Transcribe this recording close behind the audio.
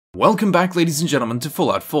Welcome back, ladies and gentlemen, to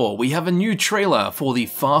Fallout 4. We have a new trailer for the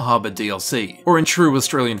Far Harbor DLC, or in true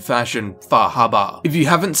Australian fashion, Far Harbor. If you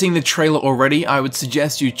haven't seen the trailer already, I would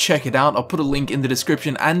suggest you check it out. I'll put a link in the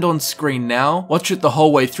description and on screen now. Watch it the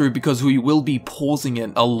whole way through because we will be pausing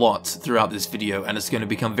it a lot throughout this video, and it's going to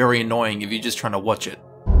become very annoying if you're just trying to watch it.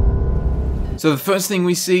 So the first thing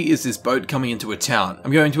we see is this boat coming into a town.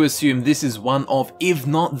 I'm going to assume this is one of, if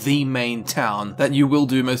not the main town, that you will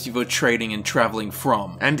do most of your trading and traveling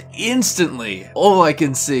from. And instantly, all I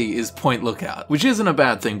can see is Point Lookout, which isn't a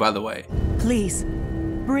bad thing, by the way. Please,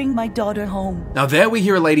 bring my daughter home. Now there we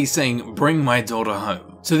hear a lady saying, "Bring my daughter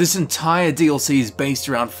home." So this entire DLC is based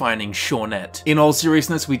around finding Shawnette. In all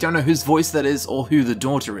seriousness, we don't know whose voice that is or who the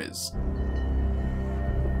daughter is.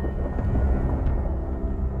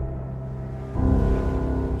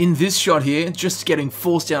 In this shot here, just getting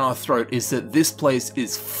forced down our throat is that this place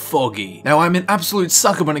is foggy. Now I'm an absolute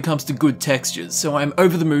sucker when it comes to good textures, so I'm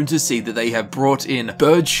over the moon to see that they have brought in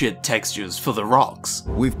bird shit textures for the rocks.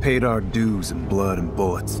 We've paid our dues in blood and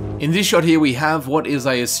bullets. In this shot here we have what is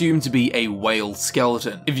I assume to be a whale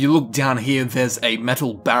skeleton. If you look down here there's a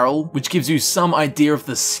metal barrel, which gives you some idea of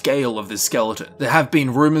the scale of this skeleton. There have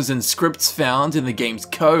been rumors and scripts found in the game's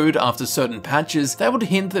code after certain patches that would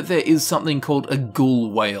hint that there is something called a ghoul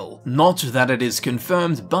whale. Not that it is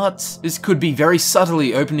confirmed, but this could be very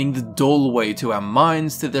subtly opening the doorway to our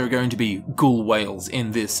minds that there are going to be ghoul whales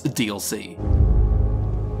in this DLC.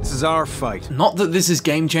 This is our fight. Not that this is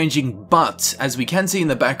game-changing, but as we can see in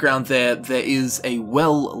the background there is a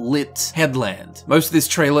well-lit headland. Most of this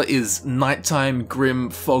trailer is nighttime, grim,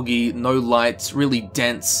 foggy, no lights, really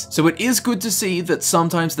dense. So it is good to see that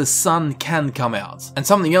sometimes the sun can come out. And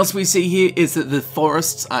something else we see here is that the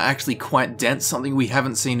forests are actually quite dense, something we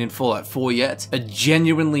haven't seen in Fallout 4 yet. A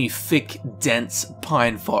genuinely thick, dense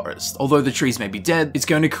pine forest. Although the trees may be dead, it's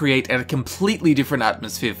going to create a completely different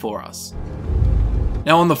atmosphere for us.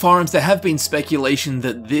 Now on the forums there have been speculation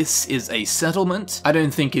that this is a settlement. I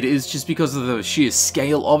don't think it is, just because of the sheer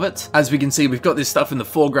scale of it. As we can see, we've got this stuff in the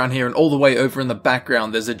foreground here, and all the way over in the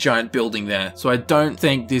background there's a giant building there. So I don't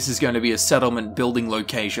think this is going to be a settlement building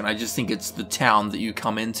location. I just think it's the town that you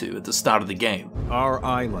come into at the start of the game. Our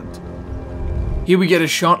island. Here we get a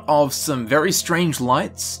shot of some very strange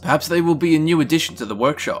lights. Perhaps they will be a new addition to the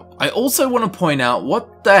workshop. I also want to point out,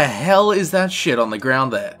 what the hell is that shit on the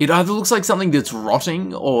ground there? It either looks like something that's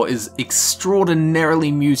rotting or is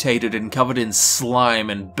extraordinarily mutated and covered in slime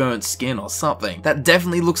and burnt skin or something. That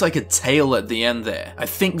definitely looks like a tail at the end there. I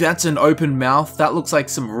think that's an open mouth. That looks like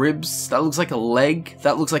some ribs. That looks like a leg.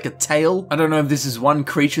 That looks like a tail. I don't know if this is one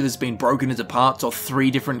creature that's been broken into parts or three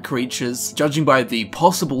different creatures. Judging by the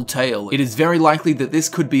possible tail, it is very likely that this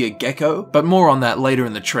could be a gecko, but more on that later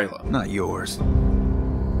in the trailer. Not yours.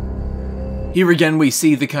 Here again we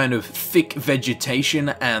see the kind of thick vegetation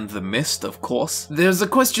and the mist, of course. There's a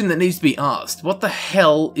question that needs to be asked. What the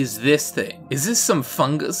hell is this thing? Is this some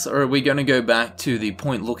fungus, or are we going to go back to the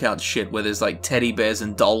Point Lookout shit where there's like teddy bears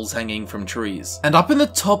and dolls hanging from trees? And up in the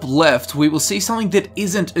top left we will see something that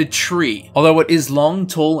isn't a tree. Although it is long,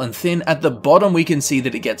 tall and thin, at the bottom we can see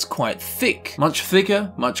that it gets quite thick. Much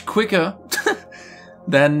thicker, much quicker.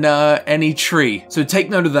 than any tree. So take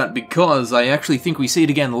note of that because I actually think we see it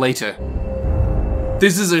again later.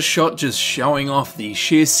 This is a shot just showing off the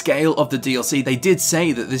sheer scale of the DLC. They did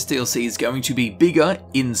say that this DLC is going to be bigger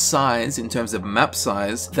in size, in terms of map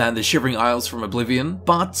size, than the Shivering Isles from Oblivion,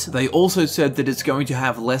 but they also said that it's going to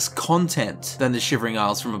have less content than the Shivering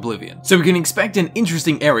Isles from Oblivion. So we can expect an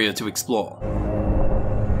interesting area to explore.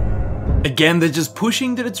 Again, they're just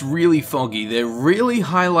pushing that it's really foggy. They're really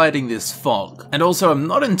highlighting this fog. And also, I'm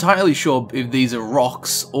not entirely sure if these are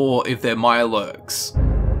rocks or if they're Mirelurks.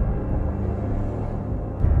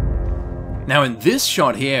 Now in this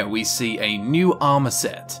shot here, we see a new armor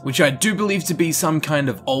set, which I do believe to be some kind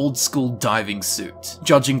of old school diving suit.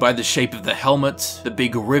 Judging by the shape of the helmet, the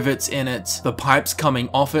big rivets in it, the pipes coming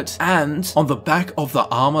off it, and on the back of the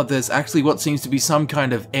armor there's actually what seems to be some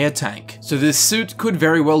kind of air tank. So this suit could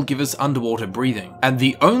very well give us underwater breathing. And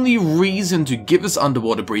the only reason to give us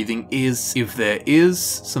underwater breathing is if there is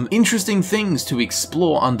some interesting things to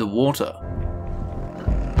explore underwater.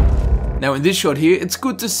 Now in this shot here, it's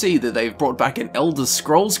good to see that they've brought back an Elder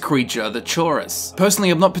Scrolls creature, the Chorus.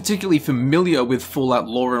 Personally, I'm not particularly familiar with Fallout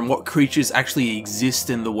lore and what creatures actually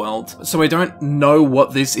exist in the world, so I don't know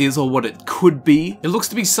what this is or what it could be. It looks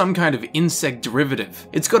to be some kind of insect derivative.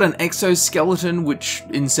 It's got an exoskeleton, which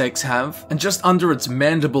insects have, and just under its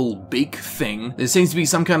mandible beak thing, there seems to be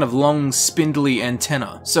some kind of long, spindly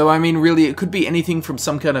antenna. So I mean, really, it could be anything from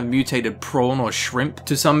some kind of mutated prawn or shrimp,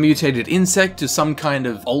 to some mutated insect, to some kind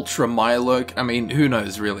of ultra Mirelurk. I mean, who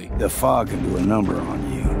knows, really? The fog can do a number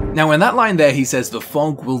on you. Now in that line there, he says the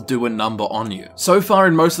fog will do a number on you. So far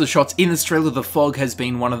in most of the shots in this trailer, the fog has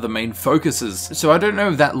been one of the main focuses. So I don't know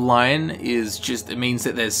if that line is just, it means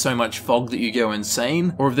that there's so much fog that you go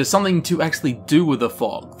insane, or if there's something to actually do with the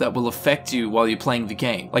fog that will affect you while you're playing the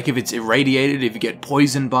game. Like if it's irradiated, if you get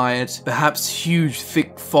poisoned by it, perhaps huge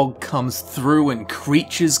thick fog comes through and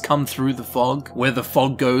creatures come through the fog. Where the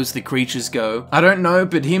fog goes, the creatures go. I don't know,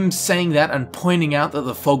 but him saying that and pointing out that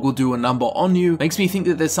the fog will do a number on you makes me think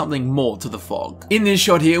that there's something more to the fog. In this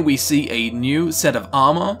shot here, we see a new set of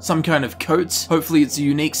armor, some kind of coat. Hopefully it's a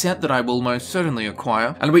unique set that I will most certainly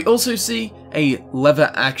acquire. And we also see a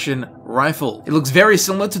lever action rifle. It looks very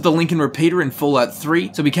similar to the Lincoln Repeater in Fallout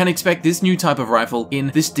 3, so we can expect this new type of rifle in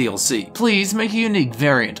this DLC. Please make a unique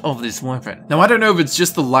variant of this weapon. Now I don't know if it's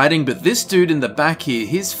just the lighting, but this dude in the back here,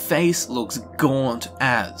 his face looks gaunt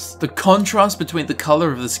as. The contrast between the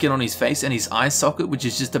color of the skin on his face and his eye socket, which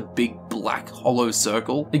is just a big black hollow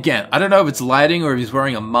circle. Again, I don't know if it's lighting or if he's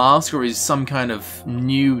wearing a mask or he's some kind of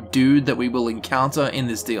new dude that we will encounter in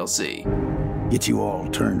this DLC. Get you all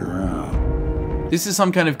turned around. This is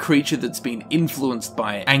some kind of creature that's been influenced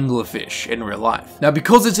by anglerfish in real life. Now,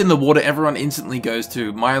 because it's in the water, everyone instantly goes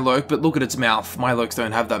to Mirelurk, but look at its mouth. Mirelurks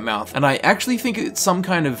don't have that mouth. And I actually think it's some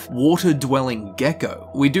kind of water-dwelling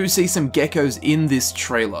gecko. We do see some geckos in this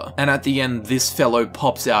trailer, and at the end, this fellow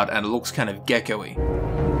pops out and it looks kind of gecko-y.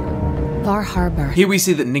 Far Harbor. Here we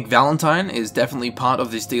see that Nick Valentine is definitely part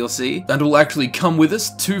of this DLC and will actually come with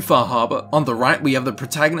us to Far Harbor. On the right, we have the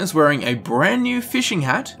protagonist wearing a brand new fishing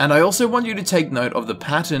hat, and I also want you to take note of the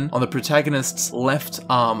pattern on the protagonist's left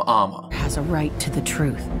arm armor. Has a right to the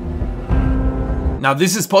truth. Now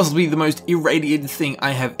this is possibly the most irradiated thing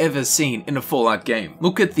I have ever seen in a Fallout game.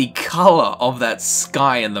 Look at the color of that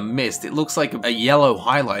sky and the mist. It looks like a yellow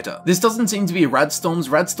highlighter. This doesn't seem to be Radstorm's.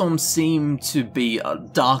 Radstorms seem to be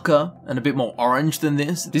darker and a bit more orange than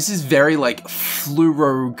this. This is very like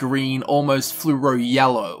fluoro green, almost fluoro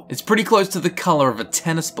yellow. It's pretty close to the color of a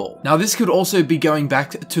tennis ball. Now this could also be going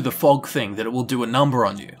back to the fog thing, that it will do a number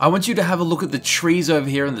on you. I want you to have a look at the trees over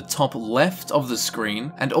here in the top left of the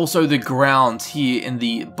screen, and also the ground here in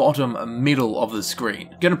the bottom middle of the screen.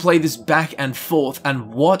 I'm gonna play this back and forth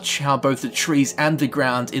and watch how both the trees and the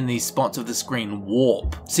ground in these spots of the screen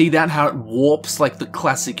warp. See that? How it warps like the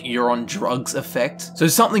classic you're on drugs effect? So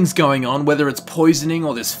something's going on, whether it's poisoning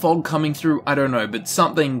or this fog coming through, I don't know, but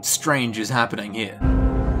something strange is happening here.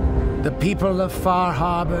 The people of Far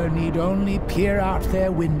Harbor need only peer out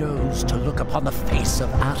their windows to look upon the face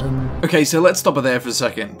of Atom. Okay, so let's stop it there for a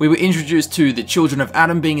second. We were introduced to the Children of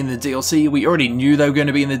Atom being in the DLC. We already knew they were going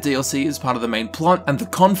to be in the DLC as part of the main plot and the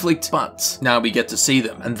conflict, but now we get to see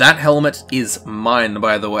them. And that helmet is mine,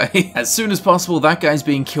 by the way. As soon as possible, that guy's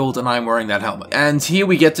being killed and I'm wearing that helmet. And here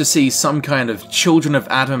we get to see some kind of Children of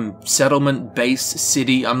Atom settlement-based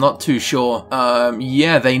city. I'm not too sure.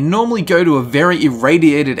 Yeah, they normally go to a very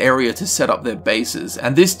irradiated area to set up their bases,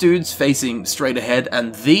 and this dude's facing straight ahead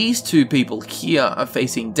and these two people here are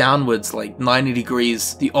facing downwards like 90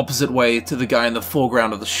 degrees the opposite way to the guy in the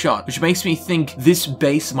foreground of the shot, which makes me think this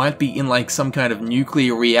base might be in like some kind of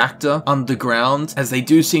nuclear reactor underground, as they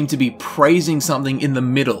do seem to be praising something in the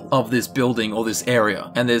middle of this building or this area,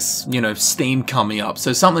 and there's, you know, steam coming up,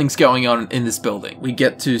 so something's going on in this building. We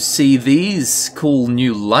get to see these cool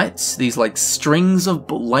new lights, these like strings of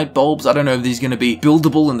light bulbs. I don't know if these are going to be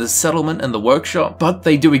buildable in the settlement and the workshop, but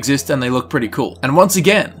they do exist and they look pretty cool. And once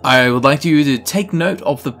again, I would like you to take note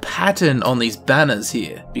of the pattern on these banners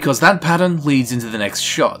here, because that pattern leads into the next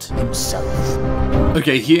shot. Himself.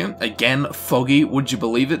 Okay, here, again, foggy, would you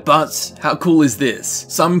believe it? But how cool is this?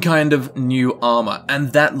 Some kind of new armor,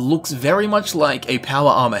 and that looks very much like a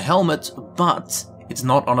power armor helmet, but it's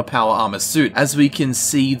not on a power armor suit. As we can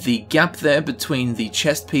see the gap there between the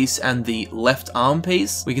chest piece and the left arm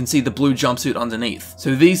piece, we can see the blue jumpsuit underneath.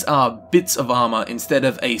 So these are bits of armor instead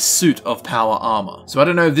of a suit of power armor. So I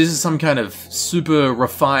don't know if this is some kind of super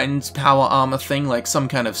refined power armor thing, like some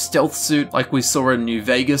kind of stealth suit like we saw in New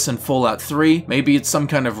Vegas and Fallout 3. Maybe it's some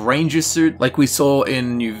kind of ranger suit like we saw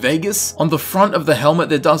in New Vegas. On the front of the helmet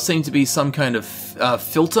there does seem to be some kind of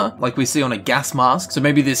filter like we see on a gas mask. So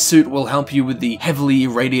maybe this suit will help you with the heavily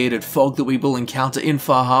irradiated fog that we will encounter in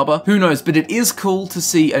Far Harbor. Who knows, but it is cool to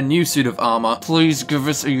see a new suit of armor. Please give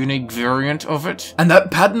us a unique variant of it. And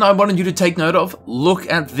that pattern I wanted you to take note of, look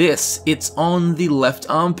at this. It's on the left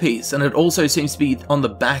arm piece, and it also seems to be on the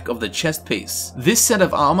back of the chest piece. This set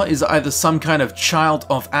of armor is either some kind of Child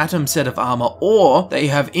of Atom set of armor, or they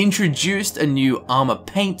have introduced a new armor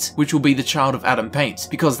paint, which will be the Child of Atom paint,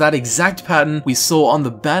 because that exact pattern we saw on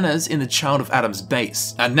the banners in the Child of Adam's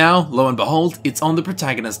base. And now, lo and behold, it's on the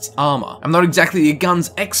protagonist's armor. I'm not exactly a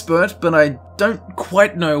guns expert, but I don't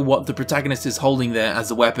quite know what the protagonist is holding there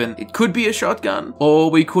as a weapon. It could be a shotgun,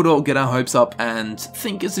 or we could all get our hopes up and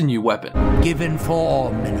think it's a new weapon. Given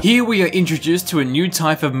form. Here we are introduced to a new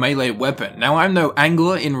type of melee weapon. Now I'm no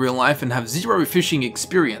angler in real life and have zero fishing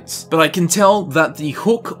experience, but I can tell that the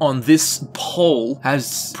hook on this pole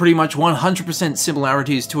has pretty much 100%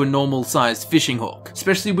 similarities to a normal sized fishing hook,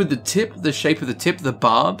 especially with the tip, the shape of the tip, the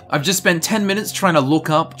barb. I've just spent 10 minutes trying to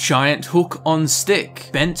look up giant hook on stick,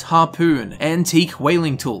 bent harpoon, antique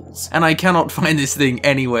whaling tools, and I cannot find this thing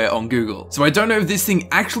anywhere on Google. So I don't know if this thing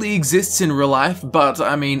actually exists in real life, but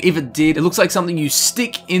I mean, if it did, it looks like something you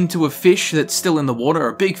stick into a fish that's still in the water,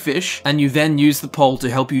 a big fish, and you then use the pole to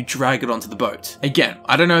help you drag it onto the boat. Again,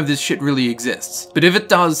 I don't know if this shit really exists, but if it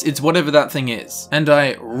does, it's whatever that thing is. And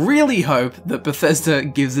I really hope that Bethesda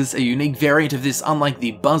gives us a unique variant of this, unlike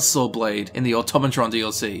the Buzzsaw blade in the Automatron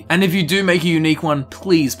DLC. And if you do make a unique one,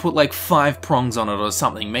 please put like 5 prongs on it or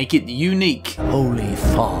something, make it unique. Holy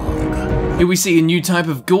fog. Here we see a new type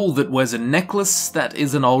of ghoul that wears a necklace that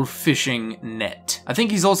is an old fishing net. I think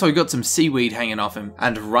he's also got some seaweed hanging off him.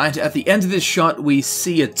 And right at the end of this shot, we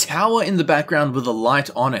see a tower in the background with a light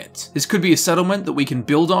on it. This could be a settlement that we can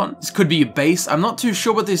build on. This could be a base. I'm not too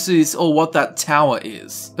sure what this is or what that tower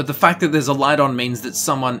is, but the fact that there's a light on means that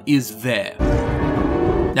someone is there.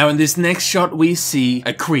 Now in this next shot we see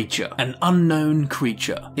a creature, an unknown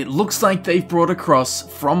creature. It looks like they've brought across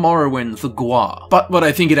from Morrowind the Guar, but what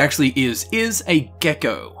I think it actually is a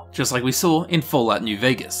gecko. Just like we saw in Fallout New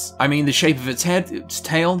Vegas. I mean, the shape of its head, its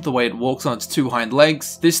tail, the way it walks on its 2 hind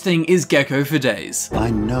legs, this thing is gecko for days. I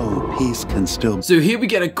know peace can still... So here we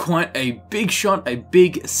get quite a big shot, a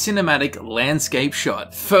big cinematic landscape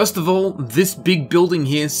shot. First of all, this big building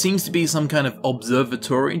here seems to be some kind of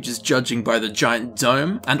observatory, just judging by the giant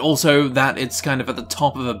dome, and also that it's kind of at the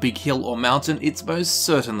top of a big hill or mountain. It's most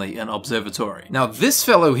certainly an observatory. Now this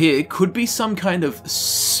fellow here could be some kind of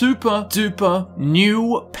super duper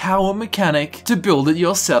new power mechanic to build at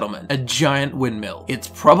your settlement. A giant windmill. It's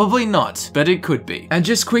probably not, but it could be. And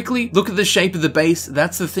just quickly, look at the shape of the base.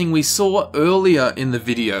 That's the thing we saw earlier in the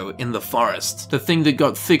video in the forest. The thing that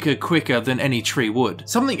got thicker quicker than any tree would.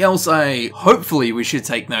 Something else hopefully we should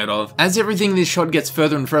take note of. As everything in this shot gets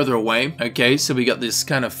further and further away, okay, so we got this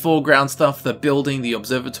kind of foreground stuff, the building, the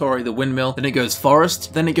observatory, the windmill, then it goes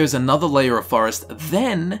forest, then it goes another layer of forest,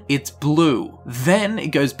 then it's blue. Then it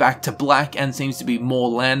goes back to black and seems to be more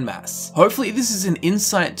landmass. Hopefully this is an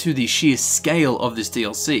insight to the sheer scale of this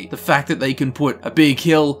DLC. The fact that they can put a big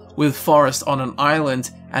hill with forest on an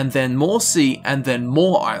island and then more sea and then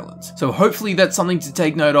more islands. So hopefully that's something to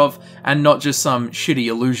take note of and not just some shitty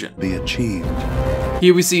illusion. be achieved.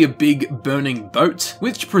 Here we see a big burning boat,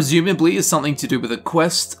 which presumably is something to do with a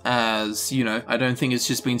quest, as, you know, I don't think it's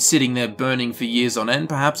just been sitting there burning for years on end.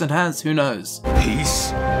 Perhaps it has, who knows.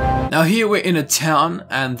 Peace. Now here we're in a town,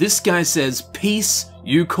 and this guy says, "Peace?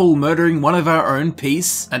 You call murdering one of our own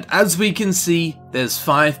peace?" And as we can see, there's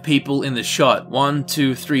 5 people in the shot. 1,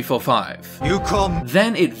 2, 3, 4, 5. You come.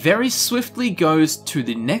 Then it very swiftly goes to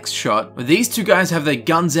the next shot, where these 2 guys have their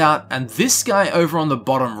guns out, and this guy over on the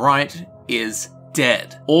bottom right is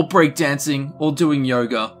dead, or breakdancing, or doing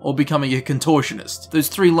yoga, or becoming a contortionist. Those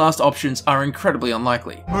 3 last options are incredibly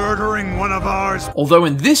unlikely. Murdering one of ours. Although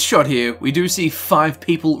in this shot here, we do see 5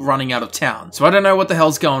 people running out of town. So I don't know what the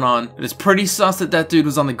hell's going on, but it's pretty sus that that dude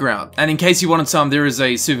was on the ground. And in case you wanted some, there is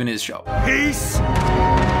a souvenirs shop. Peace.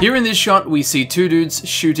 Here in this shot, we see 2 dudes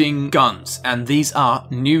shooting guns, and these are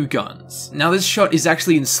new guns. Now this shot is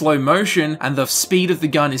actually in slow motion, and the speed of the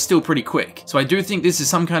gun is still pretty quick. So I do think this is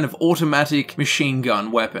some kind of automatic machine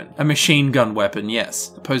gun weapon. A machine gun weapon,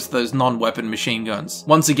 yes, opposed to those non-weapon machine guns.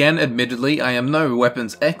 Once again, admittedly, I am no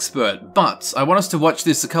weapons expert, but I want us to watch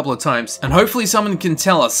this a couple of times, and hopefully someone can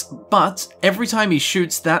tell us, but every time he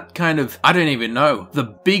shoots that kind of, I don't even know,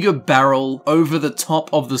 the bigger barrel over the top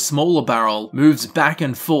of the smaller barrel moves back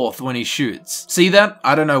and forth when he shoots. See that?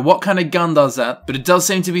 I don't know what kind of gun does that, but it does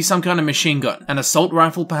seem to be some kind of machine gun. An assault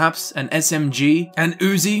rifle perhaps, an SMG, an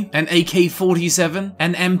Uzi, an AK-47,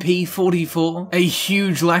 an MP-44. A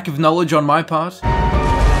huge lack of knowledge on my part.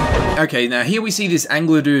 Okay, now here we see this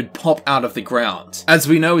angler dude pop out of the ground. As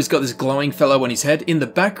we know, he's got this glowing fellow on his head. In the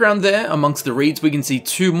background there, amongst the reeds, we can see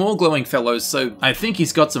 2 more glowing fellows, so I think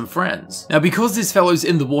he's got some friends. Now, because this fellow's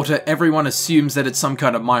in the water, everyone assumes that it's some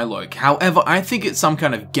kind of Mylok. However, I think it's some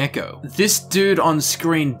kind of gecko. This dude on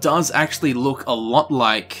screen does actually look a lot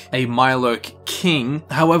like a Mylok king.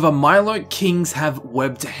 However, Miloc kings have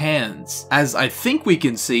webbed hands. As I think we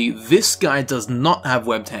can see, this guy does not have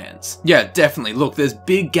webbed hands. Yeah, definitely. Look, there's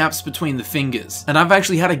big gaps between the fingers. And I've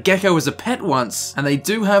actually had a gecko as a pet once, and they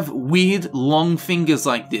do have weird long fingers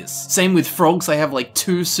like this. Same with frogs, they have like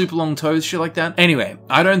 2 super long toes, shit like that. Anyway,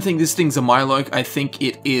 I don't think this thing's a Miloc, I think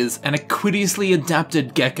it is an aquitiously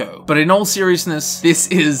adapted gecko. But in all seriousness, this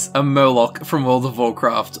is a Murloc from World of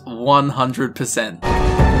Warcraft, 100%.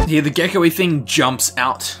 Here, the gecko-y thing jumps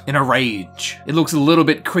out in a rage. It looks a little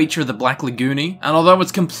bit Creature of the Black Lagoon-y, and although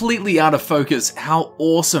it's completely out of focus, how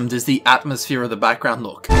awesome does the atmosphere of the background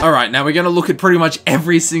look? Alright, now we're gonna look at pretty much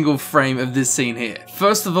every single frame of this scene here.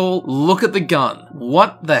 First of all, look at the gun.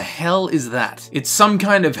 What the hell is that? It's some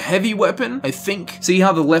kind of heavy weapon, I think. See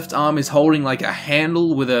how the left arm is holding like a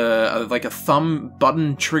handle with like a thumb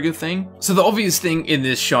button trigger thing? So the obvious thing in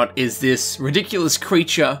this shot is this ridiculous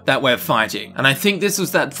creature that we're fighting. And I think this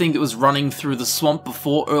was that thing that was running through the swamp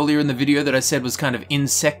before earlier in the video that I said was kind of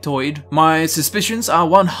insectoid. My suspicions are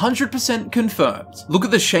 100% confirmed. Look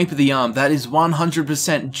at the shape of the arm. That is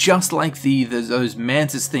 100% just like those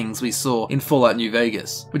mantis things we saw in Fallout New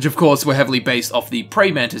Vegas, which of course were heavily based off the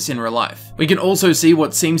prey mantis in real life. We can also see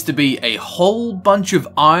what seems to be a whole bunch of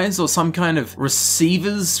eyes or some kind of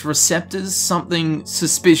receptors, something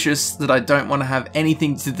suspicious that I don't want to have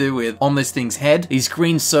anything to do with on this thing's head. These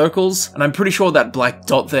green circles, and I'm pretty sure that black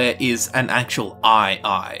dot there is an actual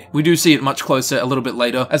eye. We do see it much closer a little bit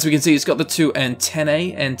later. As we can see, it's got the 2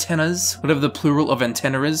 antennas, whatever the plural of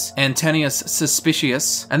antenna is. Antennaeus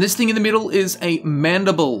suspicious. And this thing in the middle is a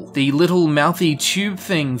mandible, the little mouthy tube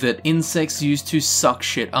thing that insects use to suck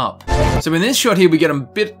shit up. So in this shot here, we get a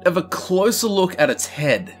bit of a closer look at its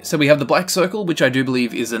head. So we have the black circle, which I do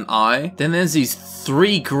believe is an eye. Then there's these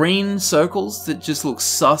 3 green circles that just look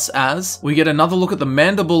sus as. We get another look at the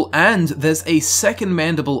mandible, and there's a second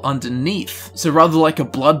mandible underneath. So rather like a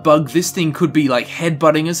blood bug, this thing could be like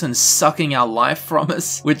headbutting us and sucking our life from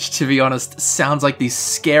us, which to be honest sounds like the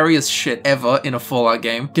scariest shit ever in a Fallout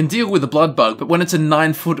game. Can deal with a blood bug, but when it's a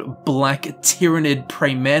 9-foot black tyrannid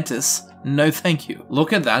prey mantis, no thank you.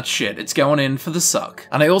 Look at that shit, it's going in for the suck.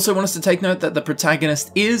 And I also want us to take note that the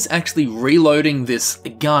protagonist is actually reloading this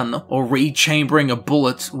gun, or rechambering a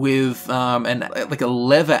bullet with like a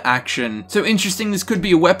lever action. So interesting, this could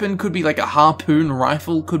be a weapon, could be like a harpoon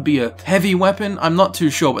rifle, could be a heavy weapon. I'm not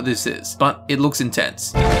too sure what this is, but it looks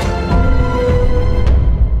intense.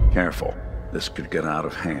 Careful. This could get out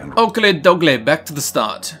of hand. Oakley Dogley, back to the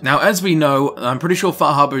start. Now, as we know, I'm pretty sure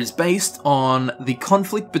Far Harbor is based on the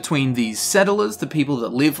conflict between the settlers, the people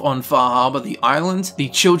that live on Far Harbor, the island, the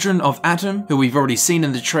children of Atom, who we've already seen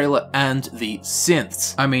in the trailer, and the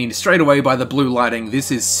synths. I mean, straight away by the blue lighting,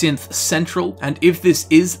 this is synth central, and if this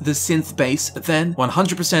is the synth base, then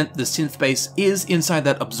 100% the synth base is inside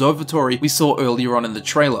that observatory we saw earlier on in the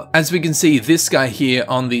trailer. As we can see, this guy here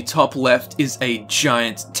on the top left is a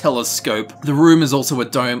giant telescope. The room is also a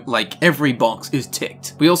dome, like every box is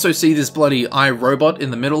ticked. We also see this bloody iRobot in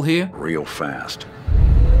the middle here. Real fast.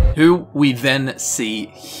 Who we then see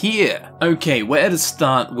here. Okay, where to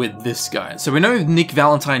start with this guy? So we know Nick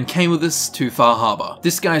Valentine came with us to Far Harbor.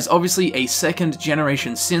 This guy is obviously a 2nd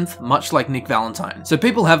generation synth, much like Nick Valentine. So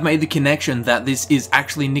people have made the connection that this is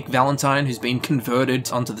actually Nick Valentine who's been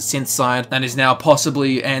converted onto the synth side and is now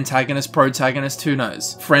possibly antagonist, protagonist, who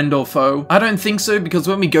knows? Friend or foe? I don't think so, because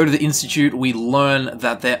when we go to the Institute, we learn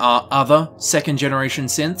that there are other 2nd generation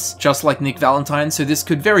synths, just like Nick Valentine, so this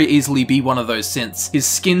could very easily be one of those synths. His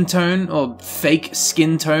skin tone, or fake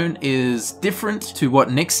skin tone, is different to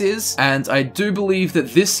what Nick's is, and I do believe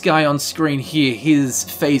that this guy on screen here, his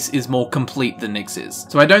face is more complete than Nick's is.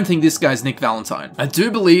 So I don't think this guy's Nick Valentine. I do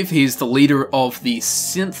believe he's the leader of the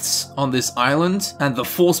synths on this island, and the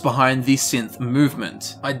force behind the synth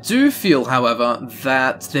movement. I do feel, however,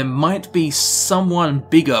 that there might be someone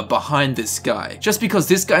bigger behind this guy, just because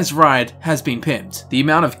this guy's ride has been pimped. The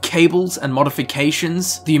amount of cables and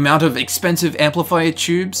modifications, the amount of expensive amplifier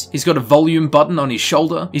tubes, he's got a volume button on his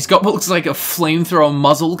shoulder, he's got what looks like a flamethrower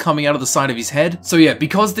muzzle coming out of the side of his head. So yeah,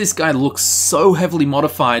 because this guy looks so heavily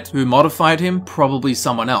modified, who modified him? Probably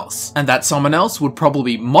someone else. And that someone else would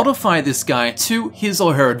probably modify this guy to his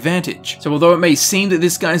or her advantage. So although it may seem that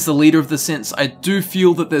this guy's the leader of the synths, I do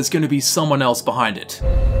feel that there's going to be someone else behind it.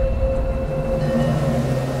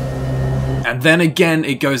 And then again,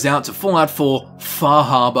 it goes out to Fallout 4 Far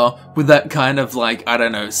Harbor with that kind of like, I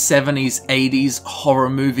don't know, 70s, 80s horror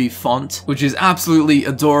movie font, which is absolutely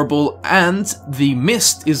adorable. And the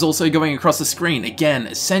mist is also going across the screen, again,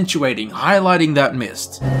 accentuating, highlighting that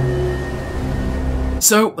mist.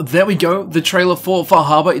 So there we go, the trailer for Far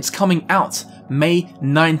Harbor, it's coming out May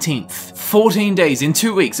 19th. 14 days, in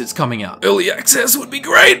 2 weeks it's coming out. Early access would be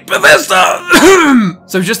great, Bethesda!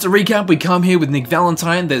 So just to recap, we come here with Nick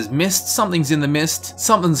Valentine, there's mist, something's in the mist,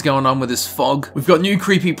 something's going on with this fog. We've got new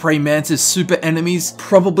creepy praying mantis super enemies,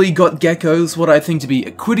 probably got geckos, what I think to be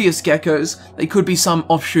Equidius geckos. They could be some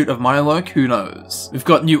offshoot of Mirelurk, who knows. We've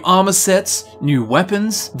got new armor sets, new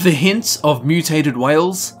weapons, the hint of mutated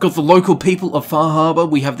whales, got the local people of Far Harbor,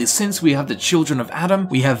 we have the synths, we have the Children of Atom,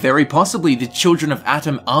 we have very possibly the Children of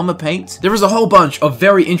Atom armor paint. There is a whole bunch of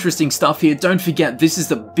very interesting stuff here. Don't forget, this is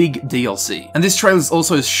the big DLC. And this trailer is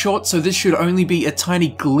also short, so this should only be a tiny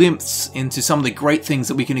glimpse into some of the great things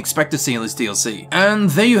that we can expect to see in this DLC. And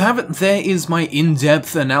there you have it. There is my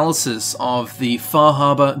in-depth analysis of the Far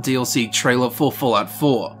Harbor DLC trailer for Fallout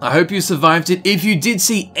 4. I hope you survived it. If you did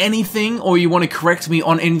see anything or you want to correct me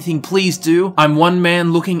on anything, please do. I'm one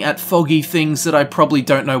man looking at foggy things that I probably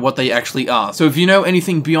don't know what they actually are. So if you know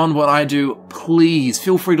anything beyond what I do, please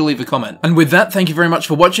feel free to leave a comment. And with that, thank you very much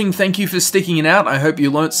for watching. Thank you for sticking it out. I hope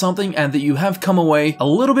you learnt something and that you have come away a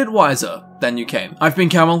little bit wiser than you came. I've been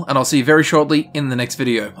Camel, and I'll see you very shortly in the next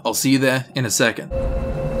video. I'll see you there in a second.